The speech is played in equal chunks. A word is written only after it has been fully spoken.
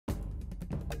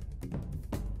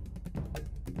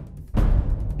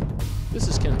This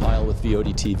is Ken Pyle with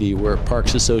VOD TV. We're at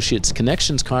Parks Associates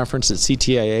Connections Conference at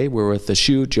CTIA. We're with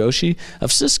Ashu, Joshi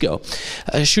of Cisco.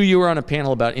 Ashu, you were on a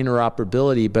panel about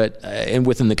interoperability, and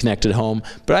within the connected home.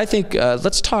 But I think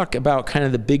let's talk about kind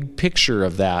of the big picture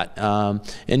of that.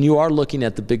 And you are looking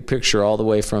at the big picture all the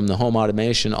way from the home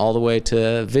automation all the way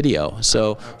to video.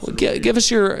 So give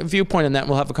us your viewpoint on that, and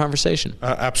we'll have a conversation.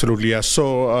 Absolutely, yes.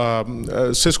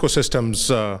 So Cisco Systems,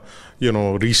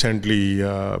 recently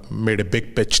made a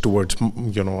big pitch towards,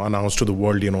 announced to the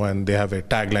world, and they have a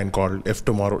tagline called "If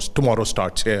tomorrow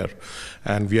starts here,"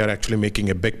 and we are actually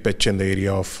making a big pitch in the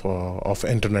area of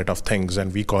Internet of Things,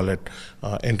 and we call it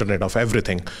Internet of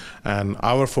Everything. And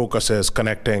our focus is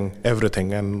connecting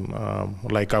everything. And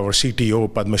like our CTO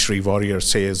Padma Shri Warrior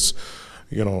says,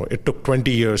 it took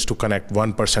 20 years to connect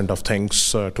 1% of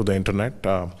things to the Internet.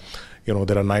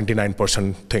 There are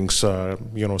 99% things,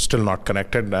 still not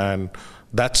connected, and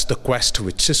that's the quest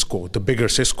which Cisco, the bigger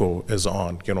Cisco, is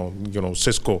on.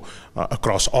 Cisco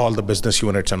across all the business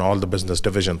units and all the business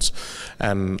divisions.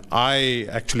 And I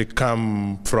actually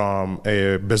come from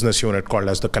a business unit called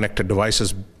as the Connected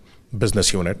Devices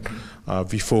business unit.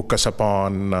 We focus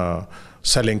upon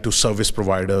selling to service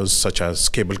providers such as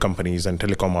cable companies and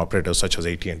telecom operators such as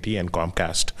AT&T and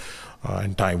Comcast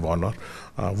and Time Warner.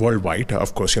 Worldwide,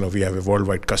 of course, we have a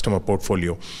worldwide customer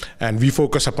portfolio, and we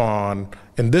focus upon,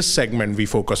 in this segment,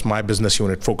 my business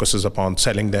unit focuses upon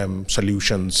selling them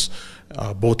solutions,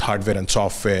 both hardware and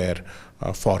software,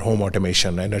 for home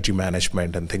automation, energy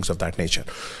management, and things of that nature.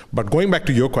 But going back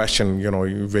to your question,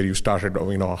 where you started,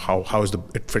 how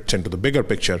it fits into the bigger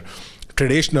picture.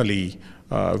 Traditionally,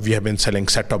 we have been selling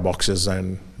set-top boxes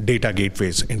and data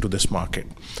gateways into this market,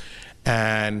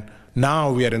 and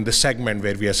now we are in the segment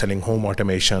where we are selling home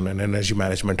automation and energy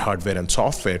management hardware and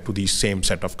software to these same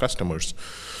set of customers.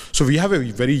 So we have a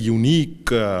very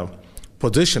unique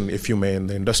position, if you may, in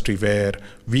the industry where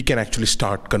we can actually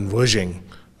start converging,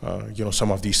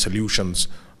 some of these solutions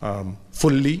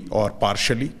fully or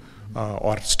partially,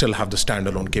 or still have the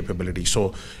standalone capability.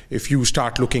 So if you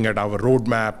start looking at our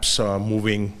roadmaps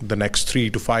moving the next 3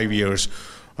 to 5 years,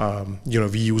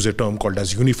 we use a term called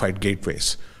as unified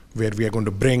gateways, where we are going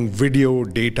to bring video,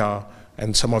 data,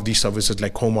 and some of these services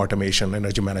like home automation,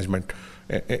 energy management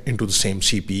into the same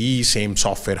CPE, same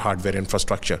software, hardware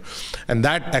infrastructure. And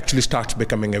that actually starts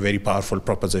becoming a very powerful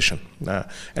proposition.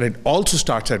 And it also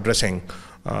starts addressing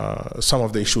some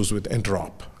of the issues with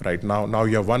interop. Right now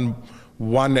you have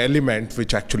one element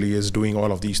which actually is doing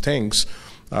all of these things.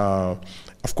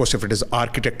 Of course, if it is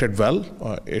architected well,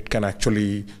 it can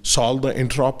actually solve the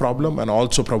interop problem and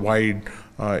also provide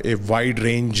a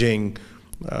wide-ranging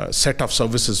set of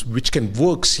services which can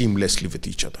work seamlessly with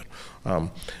each other.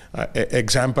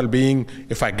 Example being,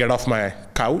 if I get off my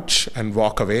couch and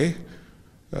walk away,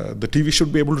 the TV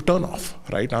should be able to turn off,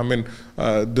 right? I mean,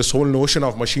 this whole notion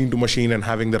of machine to machine and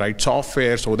having the right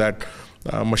software so that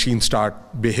machines start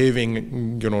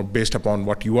behaving, based upon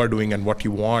what you are doing and what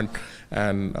you want,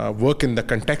 and work in the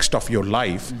context of your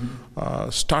life,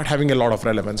 start having a lot of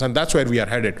relevance, and that's where we are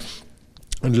headed.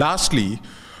 And lastly,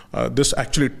 this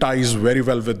actually ties very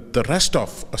well with the rest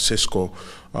of Cisco,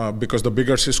 because the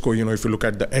bigger Cisco, if you look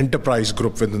at the enterprise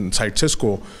group within inside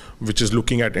Cisco, which is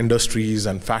looking at industries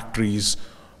and factories,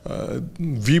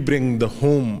 we bring the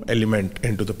home element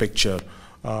into the picture.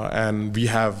 And we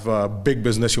have big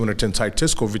business units inside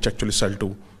Cisco which actually sell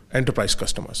to enterprise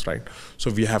customers, right?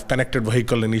 So we have connected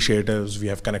vehicle initiatives, we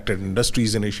have connected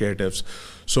industries initiatives.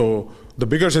 So the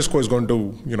bigger Cisco is going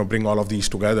to, bring all of these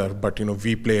together, but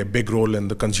we play a big role in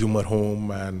the consumer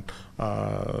home and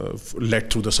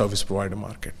led through the service provider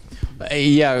market.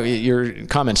 Yeah, your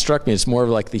comment struck me. It's more of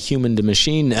like the human to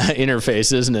machine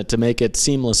interface, isn't it, to make it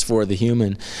seamless for the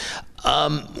human.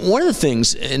 One of the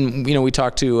things, and we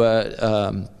talked to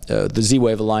the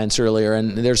Z-Wave Alliance earlier,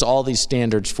 and there's all these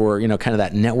standards for kind of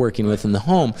that networking within the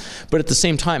home. But at the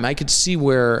same time, I could see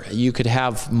where you could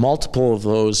have multiple of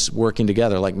those working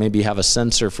together, like maybe you have a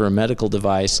sensor for a medical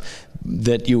device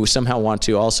that you somehow want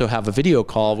to also have a video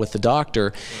call with the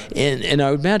doctor, and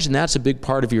I would imagine that's a big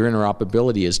part of your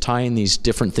interoperability, is tying these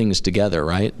different things together,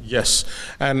 right? Yes,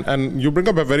 and you bring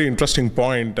up a very interesting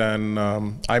point, and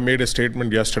I made a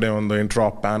statement yesterday on the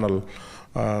interop panel.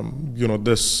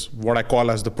 This, what I call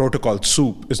as the protocol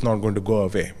soup, is not going to go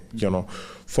away,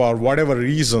 for whatever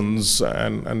reasons,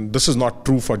 and this is not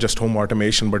true for just home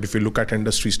automation, but if you look at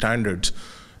industry standards,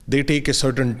 they take a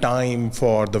certain time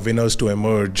for the winners to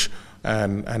emerge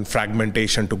and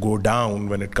fragmentation to go down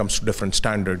when it comes to different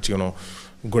standards.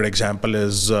 Good example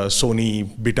is Sony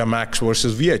Betamax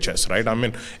versus VHS, right? I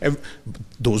mean,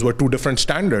 those were two different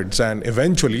standards, and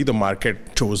eventually the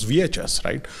market chose VHS,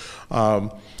 right?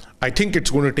 I think it's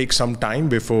going to take some time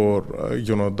before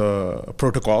the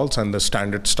protocols and the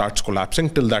standard starts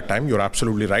collapsing. Till that time, you're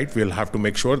absolutely right. We'll have to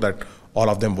make sure that all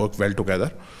of them work well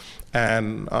together.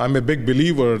 And I'm a big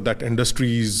believer that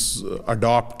industries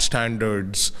adopt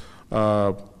standards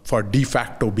for de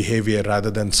facto behavior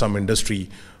rather than some industry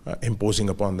imposing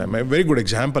upon them. A very good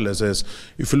example is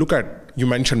if you look at, you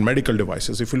mentioned medical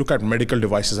devices. If you look at medical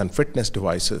devices and fitness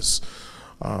devices,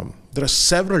 there are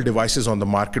several devices on the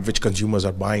market which consumers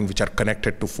are buying, which are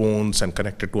connected to phones and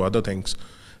connected to other things.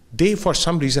 They, for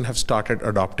some reason, have started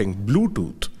adopting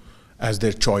Bluetooth as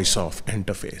their choice of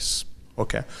interface.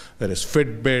 Okay, there is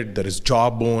Fitbit, there is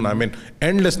Jawbone. I mean,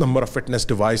 endless number of fitness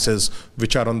devices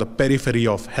which are on the periphery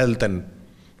of health and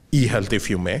e-health, if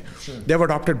you may. Sure. They have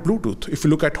adopted Bluetooth. If you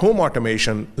look at home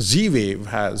automation, Z-Wave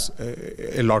has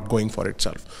a lot going for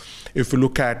itself. If you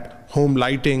look at home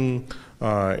lighting,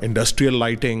 industrial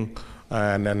lighting,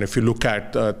 and if you look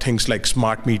at things like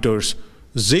smart meters,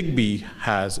 Zigbee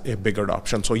has a big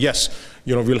adoption. So yes,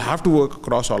 we'll have to work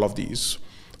across all of these,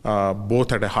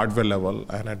 both at a hardware level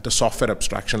and at the software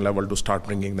abstraction level to start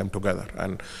bringing them together.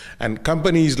 And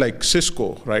companies like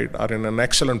Cisco, right, are in an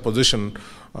excellent position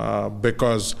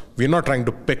because we're not trying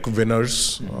to pick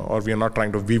winners, or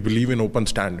we believe in open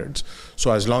standards.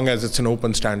 So as long as it's an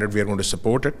open standard, we are going to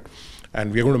support it.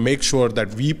 And we're going to make sure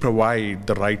that we provide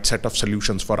the right set of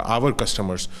solutions for our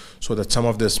customers so that some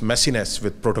of this messiness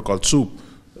with protocol soup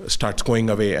starts going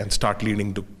away and start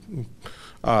leading to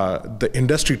the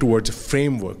industry towards a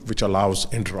framework which allows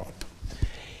interop.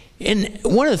 And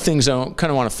one of the things I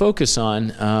kind of want to focus on,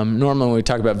 normally when we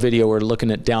talk about video, we're looking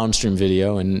at downstream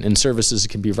video and services that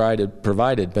can be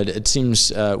provided, but it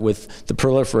seems with the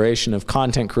proliferation of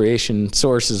content creation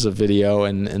sources of video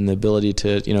and the ability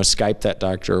to Skype that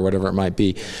doctor or whatever it might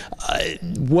be,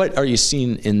 what are you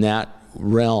seeing in that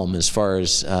realm as far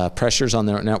as pressures on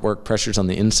the network, pressures on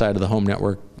the inside of the home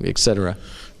network, et cetera?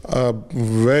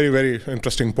 Very, very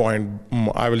interesting point.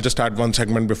 I will just add one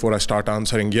segment before I start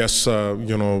answering. Yes, a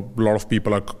lot of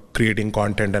people are creating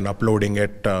content and uploading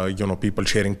it, people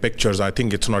sharing pictures. I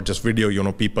think it's not just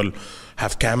video, people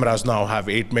have cameras now, have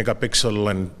 8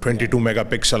 megapixel and 22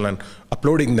 megapixel, and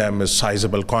uploading them is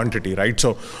sizable quantity, right?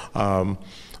 So,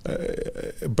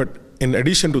 but in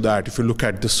addition to that, if you look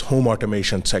at this home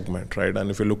automation segment, right,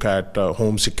 and if you look at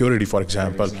home security, for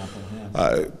example,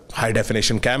 high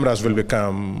definition cameras will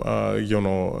become,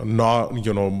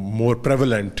 more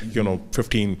prevalent,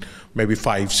 15, maybe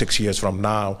 5-6 years from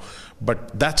now.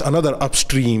 But that's another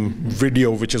upstream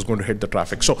video which is going to hit the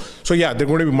traffic. So yeah, there are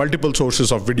going to be multiple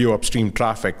sources of video upstream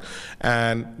traffic.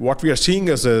 And what we are seeing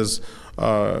is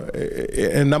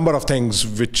a number of things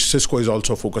which Cisco is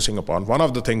also focusing upon. One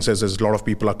of the things is a lot of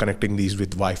people are connecting these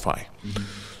with Wi-Fi.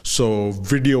 So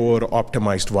video or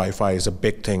optimized Wi-Fi is a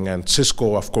big thing, and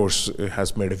Cisco, of course,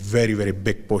 has made a very, very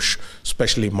big push,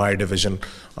 especially my division.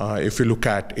 If you look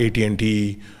at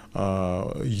AT&T,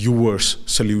 Uverse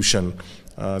solution,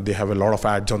 they have a lot of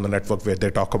ads on the network where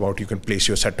they talk about you can place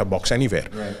your set-top box anywhere.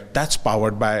 Right. That's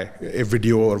powered by a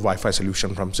video or Wi-Fi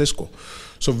solution from Cisco.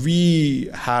 So we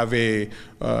have a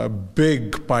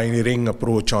big pioneering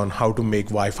approach on how to make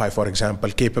Wi-Fi, for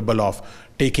example, capable of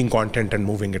taking content and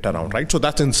moving it around, right? So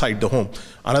that's inside the home.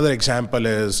 Another example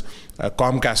is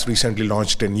Comcast recently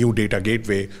launched a new data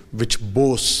gateway which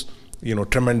boasts,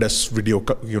 tremendous video,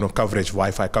 coverage,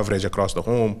 Wi-Fi coverage across the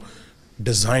home,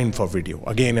 designed for video.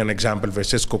 Again, an example where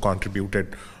Cisco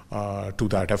contributed to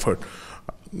that effort.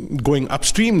 Going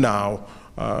upstream now,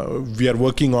 we are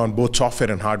working on both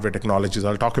software and hardware technologies.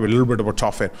 I'll talk a little bit about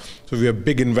software. So we have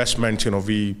big investments,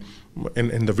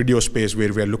 in the video space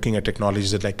where we are looking at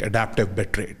technologies like adaptive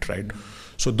bitrate, right?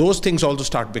 So those things also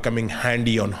start becoming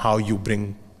handy on how you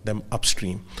bring them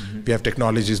upstream. We have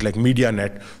technologies like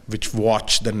MediaNet, which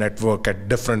watch the network at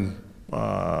different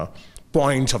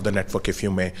points of the network, if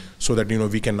you may, so that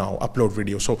we can now upload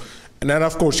video. So, and then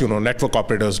of course, network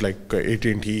operators like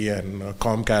AT&T and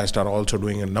Comcast are also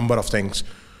doing a number of things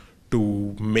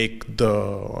to make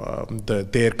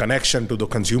their connection to the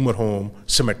consumer home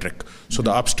symmetric. So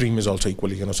the upstream is also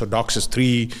equally, so DOCSIS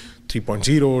 3,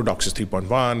 3.0, DOCSIS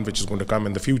 3.1, which is going to come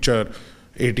in the future.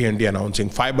 AT&T announcing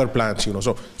fiber plans,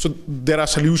 so there are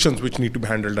solutions which need to be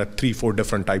handled at 3-4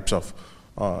 different types of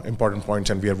important points,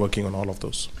 and we are working on all of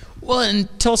those. Well, and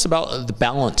tell us about the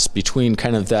balance between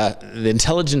kind of the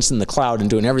intelligence in the cloud and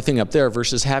doing everything up there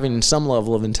versus having some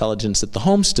level of intelligence at the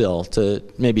home still to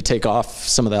maybe take off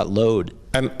some of that load.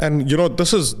 And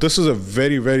this is a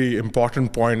very, very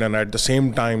important point, and at the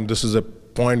same time, this is a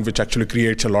point which actually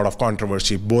creates a lot of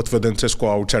controversy, both within Cisco,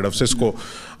 outside of Cisco.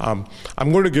 I'm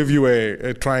going to give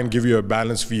you try and give you a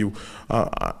balanced view.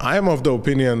 I am of the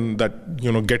opinion that,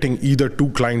 you know, getting either too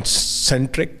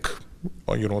client-centric,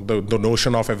 or, you know, the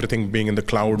notion of everything being in the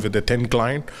cloud with a thin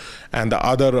client, and the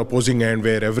other opposing end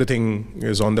where everything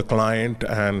is on the client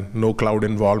and no cloud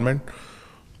involvement.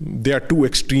 They are two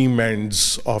extreme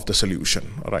ends of the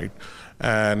solution, right?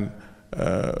 And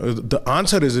the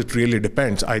answer is it really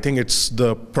depends. I think it's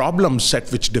the problem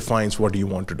set which defines what you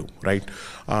want to do, right?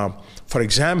 For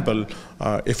example,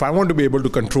 if I want to be able to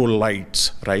control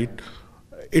lights, right?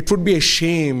 It would be a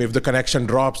shame if the connection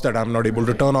drops that I'm not able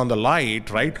to turn on the light,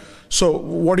 right? So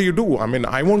what do? I mean,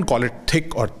 I won't call it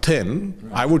thick or thin.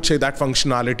 I would say that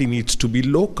functionality needs to be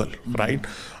local, right?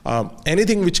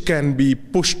 Anything which can be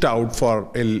pushed out for,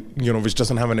 you know, which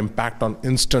doesn't have an impact on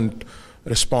instant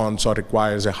response or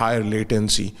requires a higher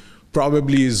latency,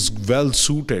 probably is well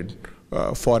suited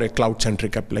for a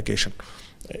cloud-centric application.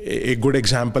 A good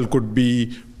example could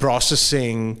be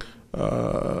processing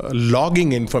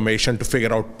logging information to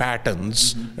figure out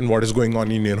patterns and what is going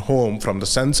on in your home from the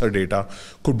sensor data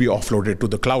could be offloaded to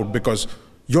the cloud, because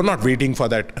you're not waiting for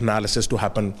that analysis to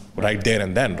happen right there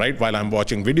and then, right? While I'm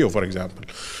watching video, for example.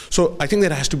 So I think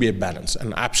there has to be a balance,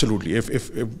 and absolutely,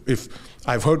 if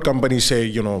I've heard companies say,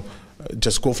 you know,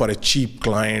 just go for a cheap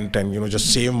client and, you know,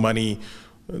 just save money.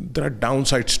 There are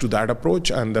downsides to that approach,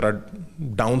 and there are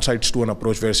downsides to an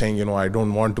approach where saying, you know, I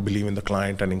don't want to believe in the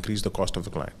client and increase the cost of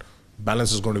the client.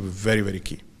 Balance is going to be very, very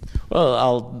key. Well,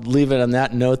 I'll leave it on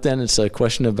that note then. It's a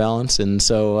question of balance. And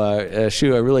so,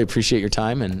 Ashu, I really appreciate your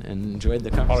time and enjoyed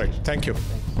the conversation. All right. Thank you.